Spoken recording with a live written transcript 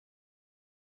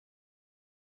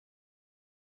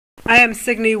I am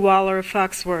Signe Waller of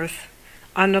Foxworth.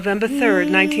 On November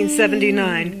 3rd,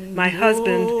 1979, my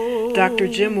husband, Dr.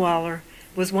 Jim Waller,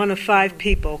 was one of 5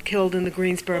 people killed in the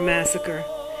Greensboro Massacre.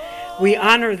 We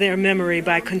honor their memory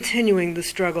by continuing the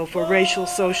struggle for racial,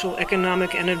 social,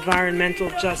 economic, and environmental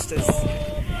justice.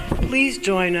 Please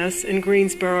join us in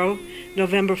Greensboro,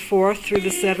 November 4th through the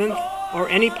 7th, or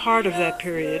any part of that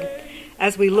period,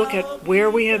 as we look at where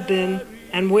we have been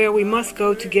and where we must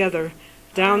go together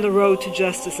down the road to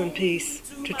justice and peace,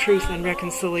 to truth and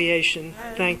reconciliation.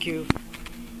 Thank you.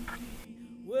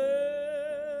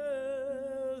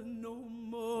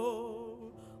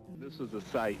 This was the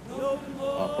site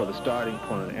for the starting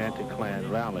point of an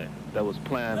anti-Klan rally that was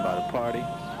planned by the party.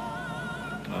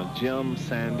 Jim,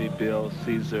 Sandy, Bill,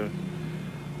 Caesar,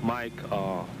 Mike,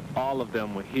 all of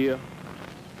them were here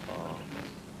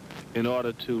in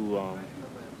order to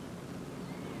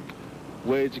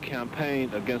wage a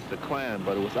campaign against the Klan,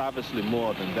 but it was obviously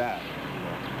more than that.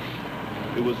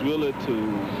 It was really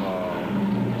to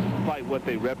fight what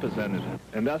they represented,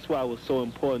 and that's why it was so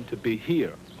important to be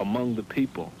here among the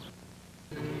people.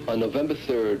 On November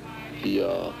 3rd,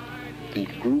 the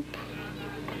group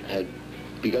had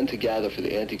begun to gather for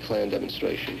the anti-Klan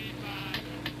demonstration,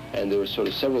 and there were sort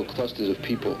of several clusters of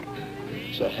people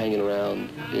sort of hanging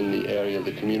around in the area of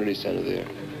the community center there.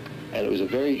 And it was a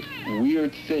very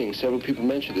weird thing. Several people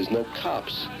mentioned there's no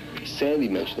cops. Sandy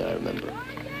mentioned that, I remember.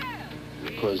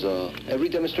 Because every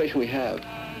demonstration we have,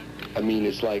 I mean,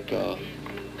 it's like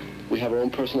we have our own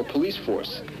personal police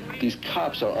force. These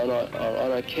cops are on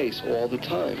our case all the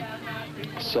time.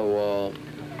 So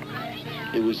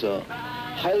it was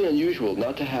highly unusual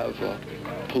not to have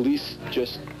police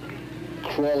just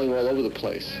crawling all over the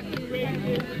place.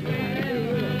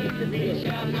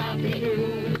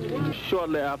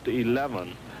 Shortly after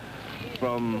 11,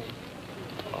 from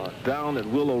down at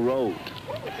Willow Road,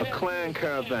 a Klan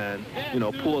caravan,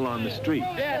 pulled on the street.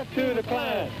 Death to the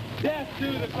Klan! Death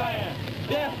to the Klan!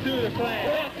 Death to the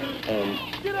Klan!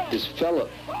 And this fella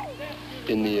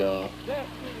in the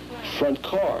front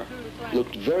car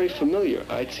looked very familiar.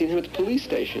 I'd seen him at the police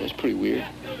station. It's pretty weird.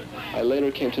 I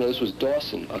later came to know this was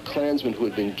Dawson, a Klansman who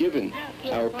had been given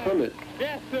our permit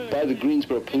by the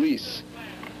Greensboro police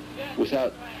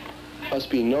without us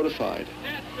being notified.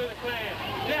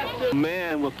 A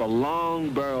man with a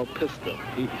long barrel pistol.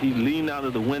 He leaned out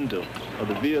of the window of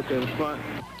the vehicle in front,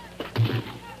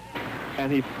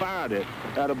 and he fired it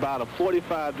at about a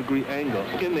 45-degree angle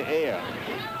in the air.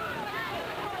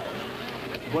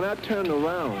 When I turned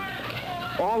around,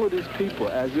 all of these people,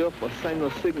 as if a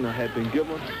single signal had been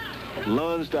given,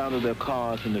 lunged out of their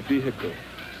cars in the vehicle.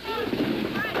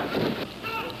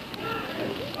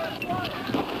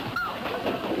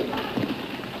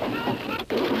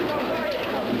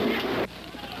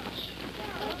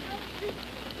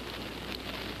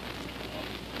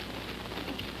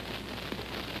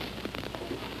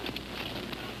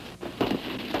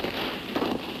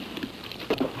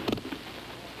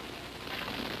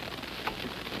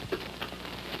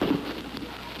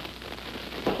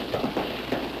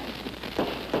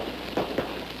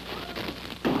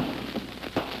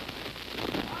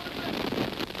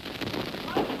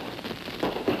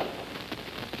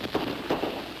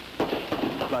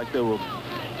 Like there were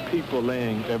people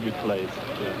laying every place.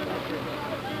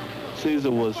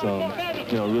 Caesar was,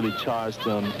 really charged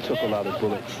them, took a lot of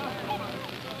bullets.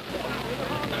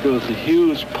 There was a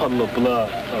huge puddle of blood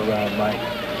around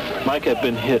Mike. Mike had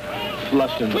been hit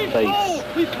flush in the face.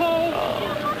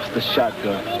 The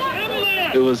shotgun.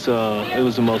 It was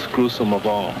the most gruesome of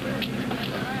all.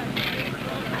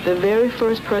 The very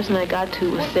first person I got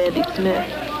to was Sandy Smith.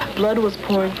 Blood was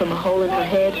pouring from a hole in her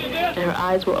head, and her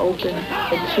eyes were open,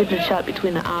 and she had been shot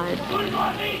between the eyes.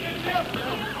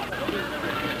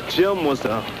 Jim was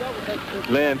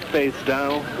laying face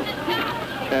down,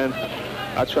 and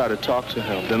I tried to talk to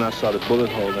him. Then I saw the bullet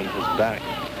hole in his back.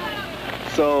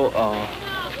 So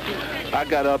I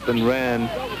got up and ran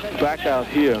back out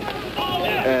here,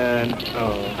 and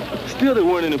still there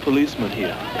weren't any policemen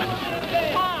here.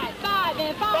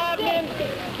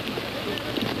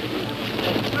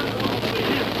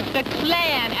 The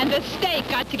Klan and the state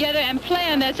got together and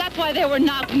planned this. That's why there were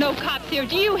no cops here.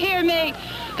 Do you hear me?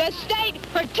 The state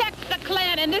protects the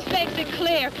Klan, and this makes it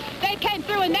clear. They came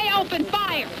through and they opened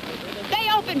fire.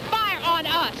 They opened fire on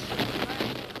us.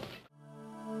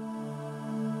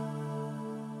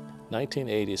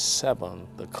 1987,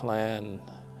 the Klan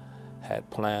had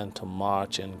planned to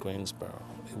march in Greensboro.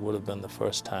 It would have been the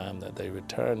first time that they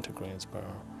returned to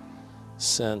Greensboro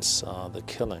since the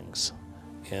killings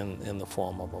in the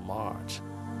form of a march.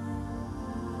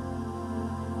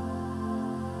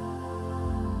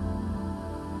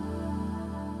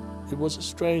 it was a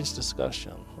strange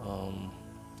discussion.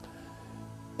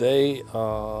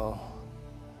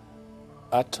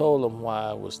 I told them why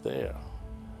I was there,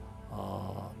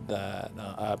 that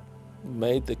I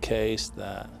made the case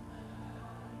that,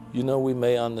 you know, we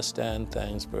may understand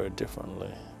things very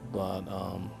differently, but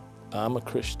I'm a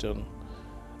Christian.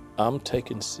 I'm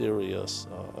taking serious,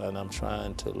 and I'm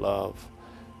trying to love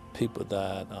people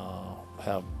that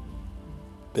have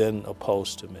been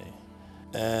opposed to me.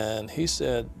 And he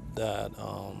said that,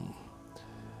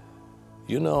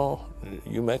 you know,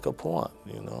 you make a point,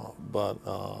 you know, but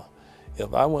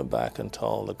if I went back and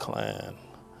told the Klan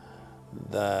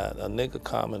that a nigger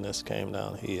communist came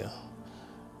down here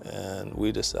and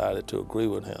we decided to agree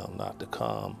with him not to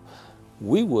come,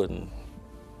 we wouldn't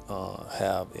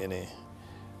have any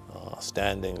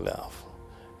standing left.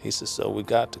 He said, so we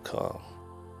got to come.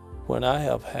 When I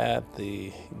have had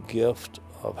the gift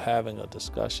of having a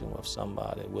discussion with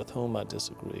somebody with whom I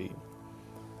disagreed,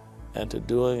 and to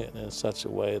doing it in such a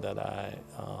way that I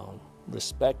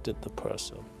respected the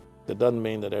person. It doesn't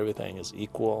mean that everything is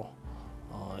equal.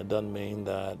 It doesn't mean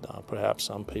that perhaps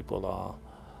some people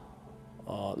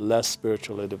are less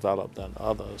spiritually developed than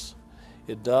others.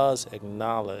 It does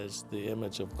acknowledge the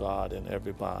image of God in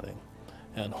everybody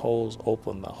and holds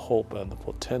open the hope and the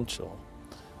potential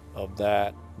of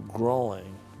that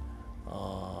growing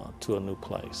to a new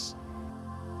place.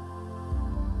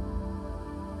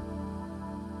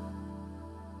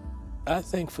 I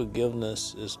think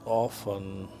forgiveness is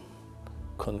often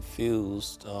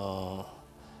confused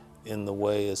in the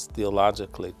way it's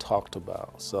theologically talked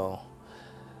about. So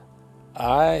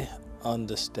I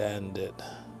understand it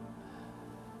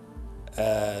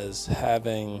as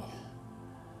having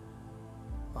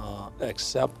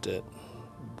accepted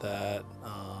that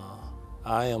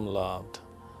I am loved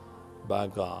by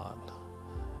God,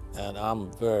 and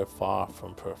I'm very far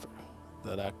from perfect,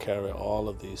 that I carry all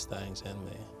of these things in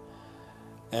me,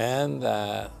 and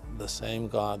that the same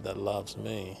God that loves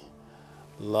me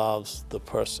loves the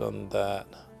person that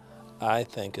I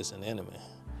think is an enemy,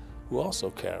 who also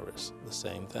carries the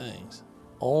same things.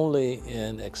 Only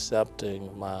in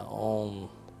accepting my own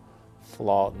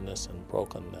flawedness and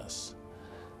brokenness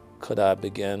could I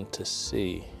begin to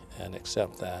see and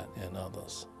accept that in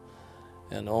others.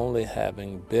 And only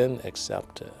having been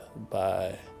accepted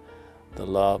by the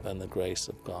love and the grace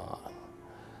of God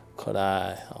could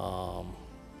I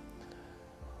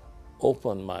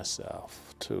open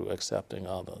myself to accepting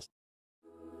others.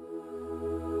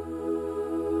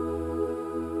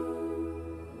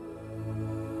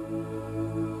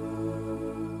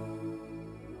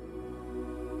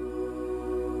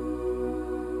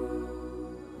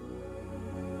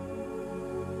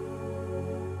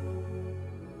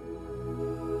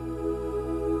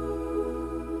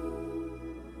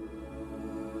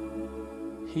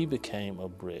 He became a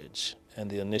bridge, and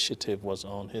the initiative was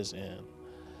on his end.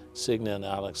 Signa and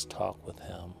Alex talked with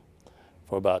him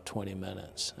for about 20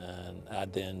 minutes, and I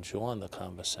then joined the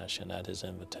conversation at his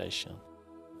invitation.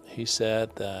 He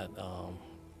said that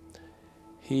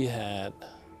he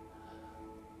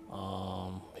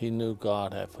knew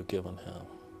God had forgiven him,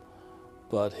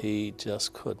 but he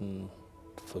just couldn't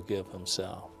forgive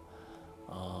himself,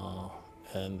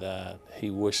 and that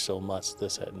he wished so much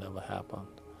this had never happened.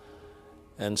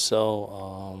 And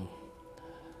so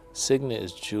Signa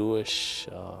is Jewish,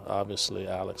 obviously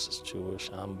Alex is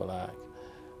Jewish, I'm black.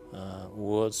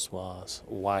 Woods was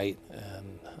white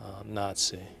and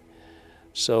Nazi.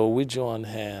 So we joined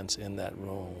hands in that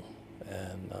room,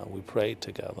 and we prayed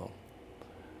together.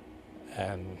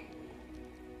 And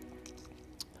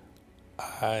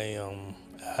I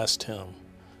asked him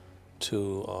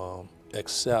to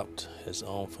accept his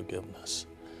own forgiveness,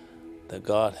 that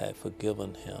God had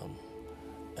forgiven him,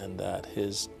 and that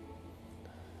his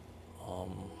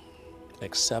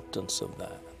acceptance of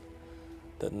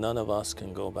that none of us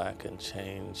can go back and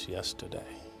change yesterday,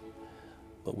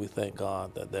 but we thank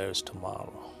God that there's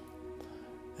tomorrow,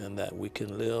 and that we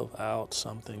can live out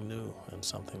something new and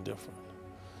something different,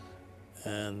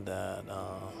 and that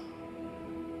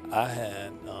I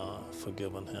had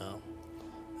forgiven him,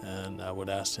 and I would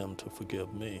ask him to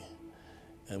forgive me,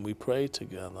 and we prayed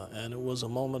together, and it was a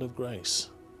moment of grace.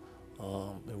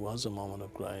 It was a moment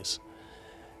of grace.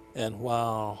 And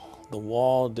while the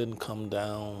wall didn't come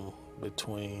down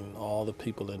between all the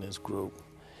people in his group,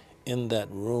 in that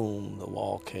room the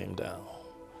wall came down,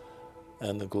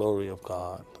 and the glory of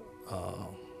God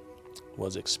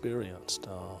was experienced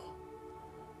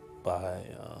by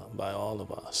all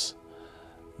of us.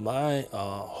 My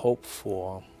hope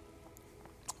for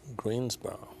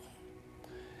Greensboro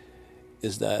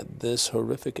is that this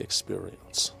horrific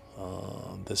experience,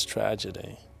 this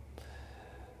tragedy,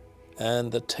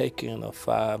 And the taking of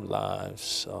 5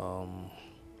 lives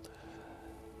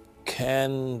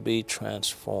can be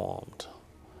transformed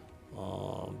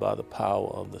by the power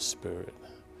of the Spirit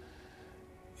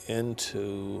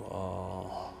into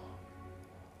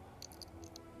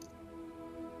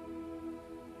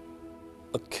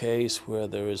a case where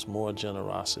there is more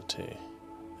generosity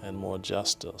and more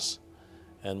justice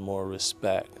and more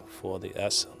respect for the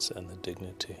essence and the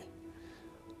dignity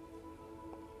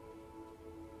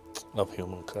of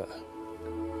humankind.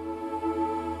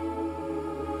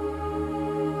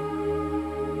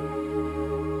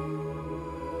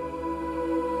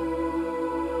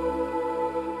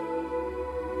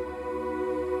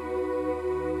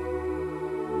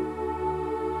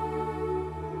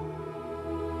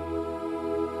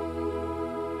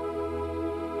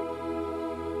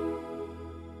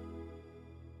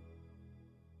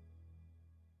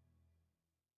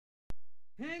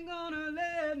 Ain't gonna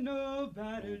let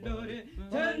nobody load it.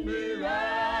 Turn me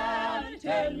round,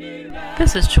 turn me round.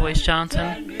 This is Joyce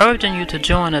Johnson, urging you to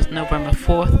join us November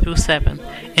 4th through 7th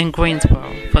in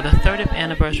Greensboro for the 30th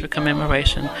anniversary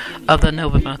commemoration of the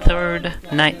November 3rd,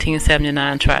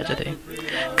 1979 tragedy.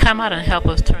 Come out and help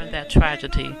us turn that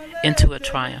tragedy into a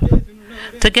triumph.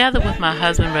 Together with my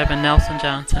husband, Reverend Nelson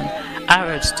Johnson, I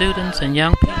urge students and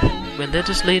young people,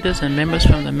 religious leaders and members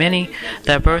from the many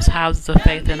diverse houses of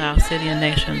faith in our city and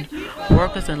nation,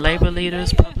 workers and labor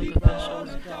leaders, public officials,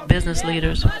 business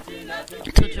leaders,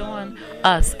 to join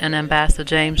us and Ambassador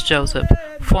James Joseph,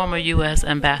 former U.S.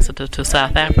 Ambassador to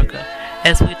South Africa,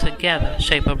 as we together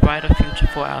shape a brighter future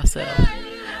for ourselves.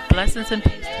 Blessings and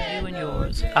peace to you and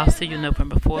yours. I'll see you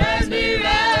November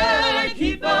 4th.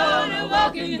 Keep on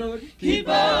walking, keep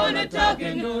on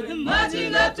talking,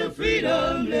 marching up to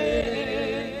freedom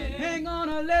land. Ain't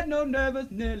gonna let no nervous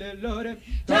Nelly load it.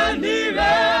 Turn me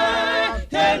round,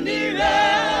 turn me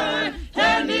round,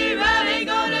 turn me round. Ain't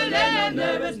gonna let no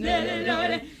nervous Nelly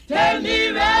load it. Turn me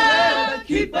round,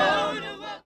 keep on